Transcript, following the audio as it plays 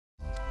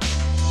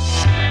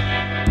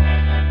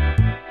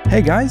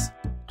Hey guys,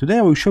 today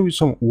I will show you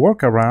some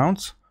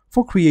workarounds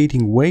for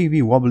creating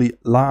wavy wobbly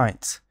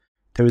lines.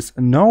 There is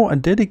no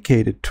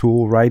dedicated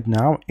tool right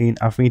now in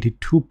Affinity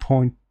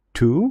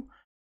 2.2,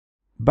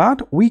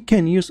 but we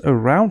can use a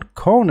round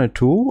corner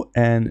tool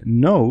and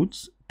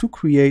nodes to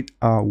create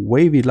a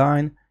wavy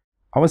line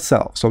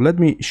ourselves. So let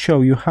me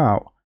show you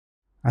how.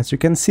 As you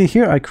can see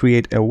here, I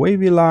create a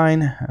wavy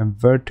line, a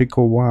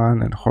vertical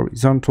one and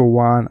horizontal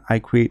one. I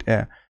create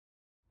a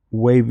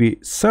wavy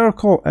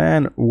circle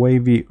and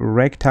wavy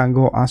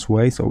rectangle as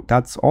well, so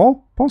that's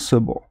all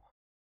possible.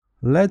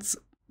 Let's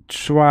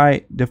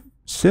try the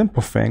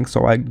simple thing.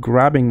 So I'm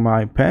grabbing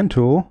my pen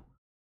tool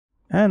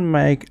and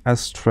make a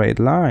straight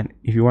line.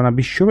 If you want to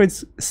be sure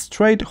it's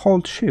straight,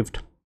 hold shift.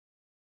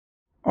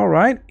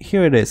 Alright,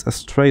 here it is, a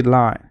straight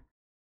line.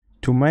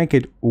 To make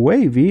it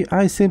wavy,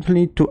 I simply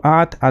need to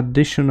add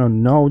additional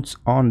nodes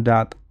on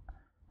that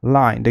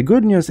line. The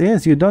good news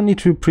is you don't need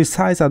to be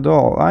precise at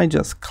all. I'm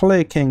just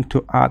clicking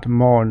to add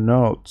more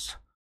nodes.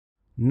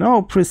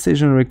 No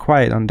precision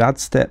required on that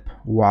step.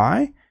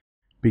 Why?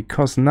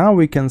 Because now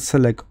we can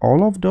select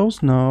all of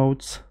those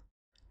nodes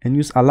and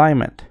use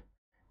alignment.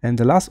 And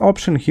the last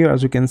option here,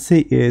 as you can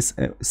see, is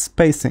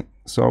spacing.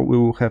 So we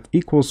will have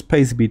equal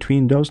space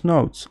between those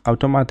nodes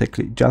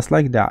automatically, just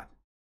like that.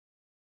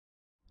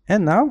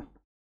 And now,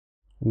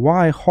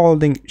 while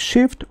holding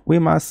shift, we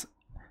must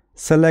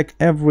select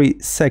every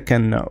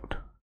second node.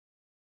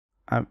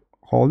 I'm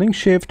holding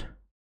shift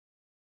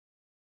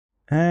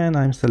and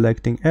I'm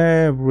selecting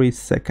every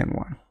second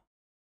one.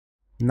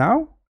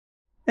 Now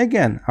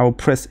again I'll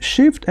press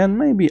shift and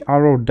maybe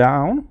arrow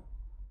down,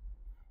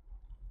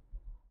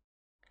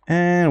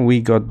 and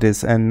we got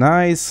this a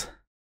nice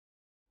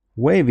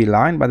wavy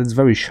line, but it's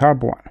very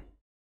sharp one.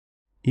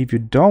 If you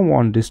don't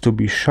want this to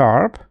be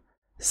sharp,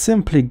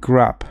 simply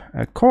grab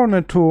a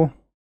corner tool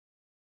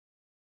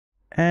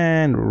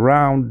and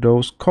round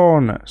those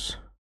corners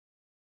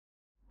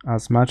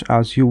as much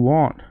as you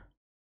want.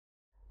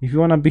 If you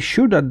want to be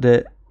sure that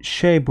the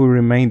shape will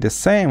remain the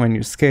same when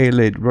you scale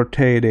it,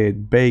 rotate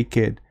it, bake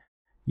it,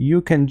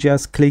 you can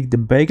just click the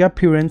bake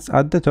appearance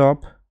at the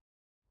top,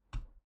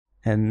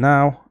 and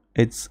now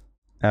it's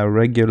a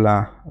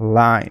regular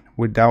line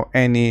without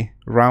any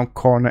round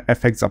corner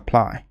effects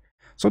apply.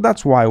 So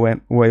that's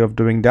one way of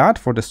doing that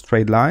for the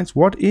straight lines.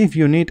 What if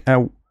you need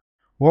a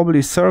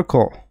wobbly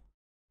circle?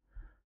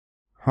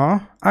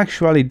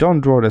 Actually, don't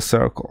draw the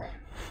circle.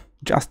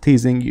 Just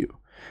teasing you.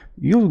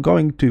 You're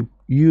going to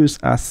use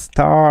a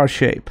star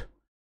shape.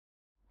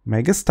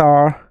 Make a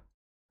star,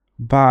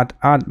 but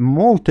add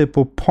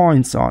multiple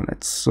points on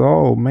it.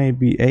 So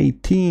maybe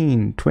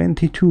 18,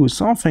 22,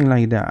 something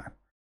like that.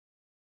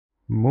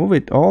 Move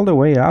it all the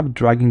way up,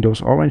 dragging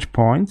those orange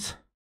points.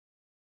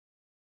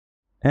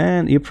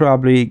 And you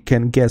probably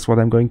can guess what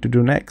I'm going to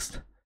do next.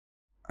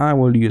 I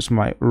will use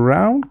my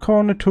round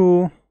corner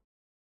tool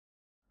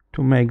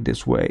to make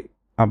this way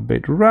a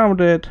bit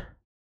rounded,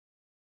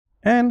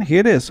 and here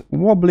it is,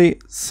 wobbly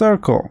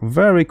circle,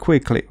 very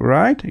quickly,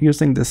 right,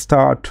 using the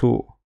star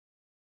tool.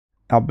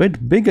 A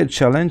bit bigger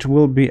challenge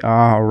will be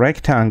a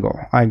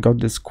rectangle. I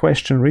got this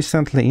question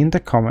recently in the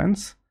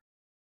comments,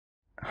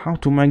 how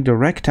to make the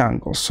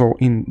rectangle. So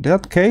in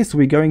that case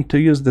we're going to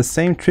use the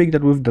same trick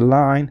that with the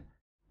line,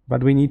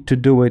 but we need to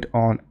do it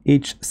on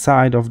each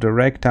side of the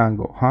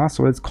rectangle.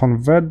 So let's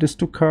convert this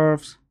to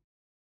curves,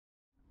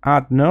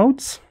 add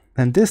nodes.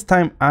 And this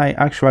time I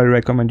actually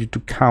recommend you to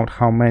count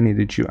how many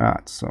did you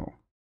add. So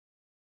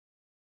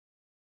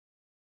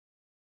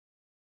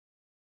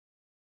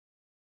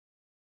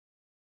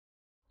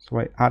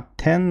I add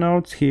 10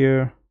 nodes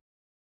here,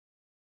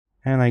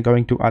 and I'm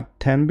going to add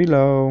 10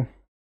 below.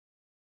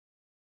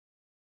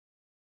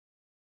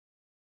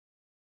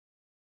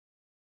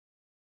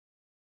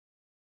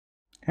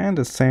 And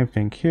the same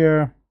thing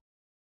here.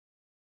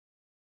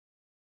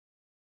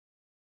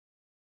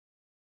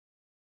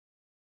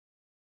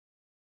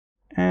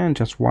 And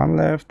just one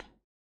left.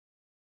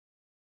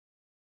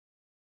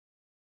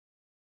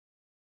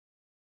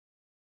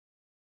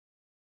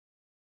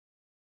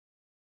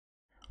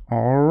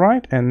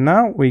 Alright, and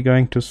now we're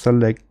going to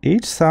select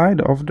each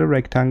side of the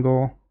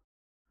rectangle,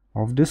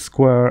 of the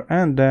square,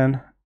 and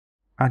then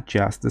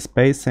adjust the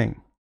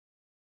spacing.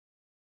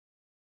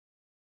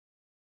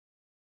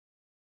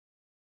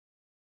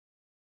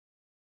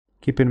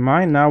 Keep in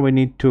mind now we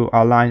need to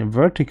align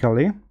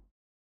vertically,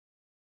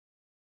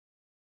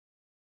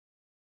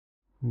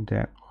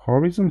 then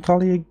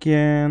horizontally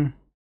again,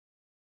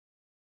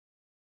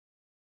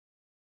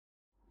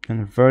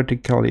 and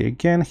vertically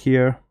again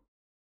here.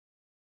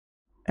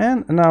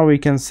 And now we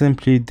can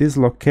simply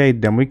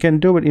dislocate them. We can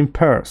do it in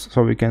pairs,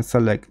 so we can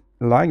select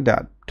like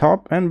that,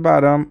 top and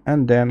bottom,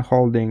 and then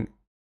holding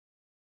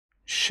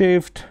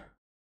shift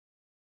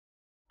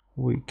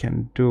we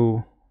can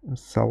do a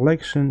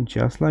selection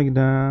just like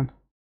that.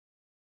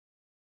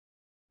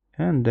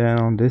 And then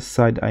on this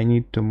side I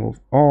need to move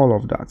all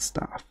of that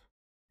stuff.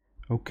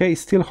 Okay,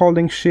 still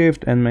holding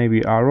shift and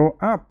maybe arrow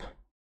up.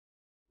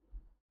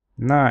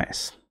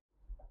 Nice.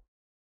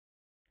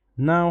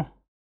 Now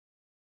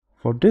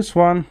for this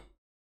one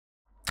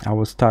I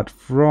will start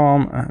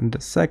from the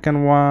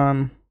second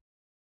one.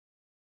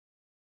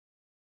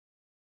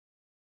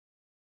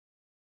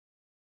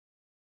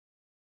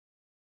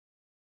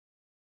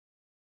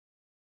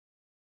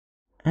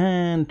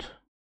 And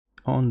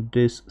on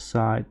this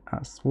side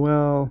as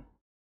well.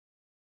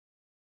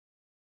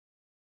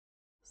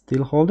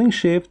 Still holding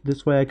shift,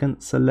 this way I can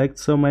select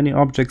so many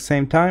objects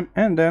same time,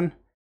 and then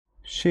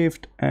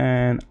shift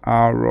and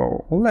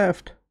arrow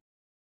left.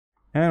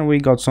 And we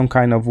got some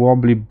kind of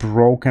wobbly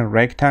broken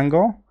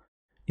rectangle.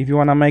 If you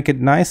want to make it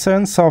nicer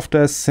and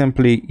softer,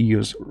 simply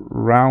use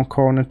round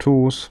corner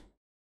tools.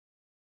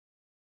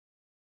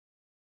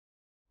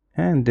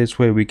 And this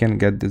way we can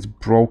get this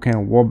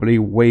broken, wobbly,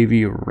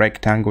 wavy,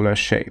 rectangular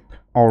shape.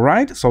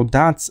 Alright, so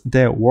that's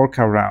the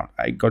workaround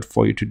I got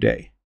for you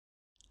today.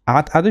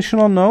 Add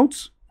additional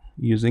nodes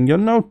using your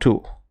node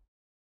tool.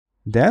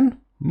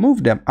 Then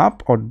move them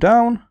up or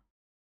down.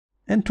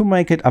 And to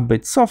make it a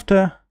bit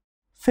softer,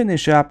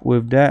 finish up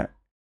with the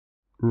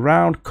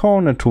round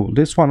corner tool,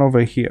 this one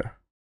over here.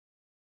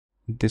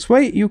 This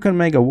way you can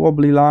make a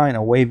wobbly line,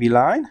 a wavy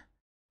line,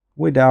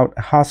 without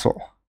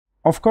hassle.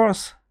 Of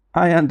course,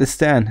 I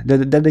understand that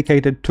the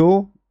dedicated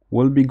tool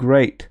will be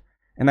great,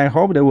 and I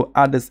hope they will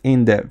add this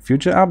in the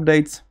future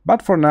updates,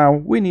 but for now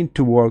we need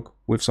to work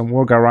with some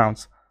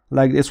workarounds,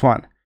 like this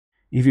one.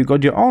 If you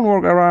got your own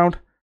workaround,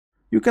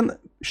 you can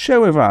share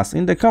with us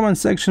in the comment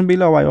section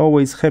below. I'm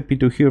always happy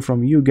to hear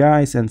from you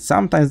guys, and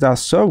sometimes they are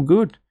so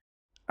good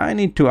I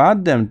need to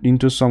add them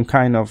into some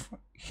kind of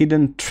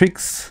hidden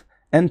tricks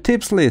and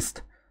tips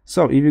list.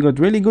 So if you got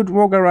really good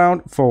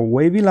workaround for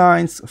wavy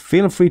lines,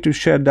 feel free to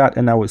share that,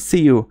 and I will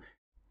see you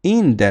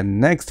in the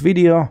next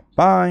video.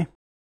 Bye.